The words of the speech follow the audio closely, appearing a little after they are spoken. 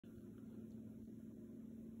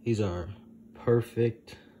These are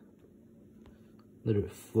perfect, literally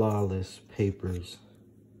flawless papers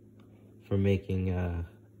for making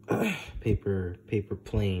paper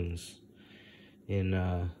planes in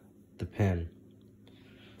the pen.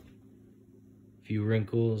 Few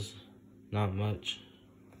wrinkles, not much,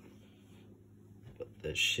 but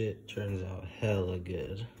the shit turns out hella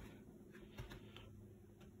good.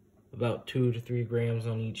 About 2 to 3 grams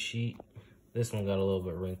on each sheet. This one got a little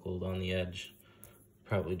bit wrinkled on the edge.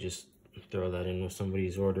 Probably just throw that in with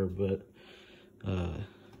somebody's order, but yeah,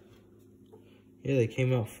 they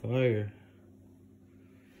came out fire.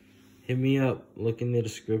 Hit me up. Look in the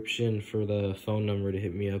description for the phone number to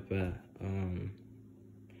hit me up at.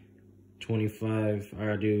 25,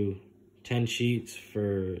 I do 10 sheets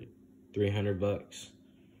for $300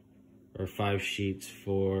 or 5 sheets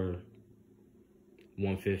for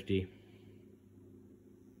 $150.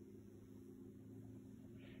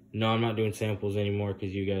 No, I'm not doing samples anymore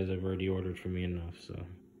because you guys have already ordered for me enough, so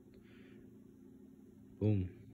boom.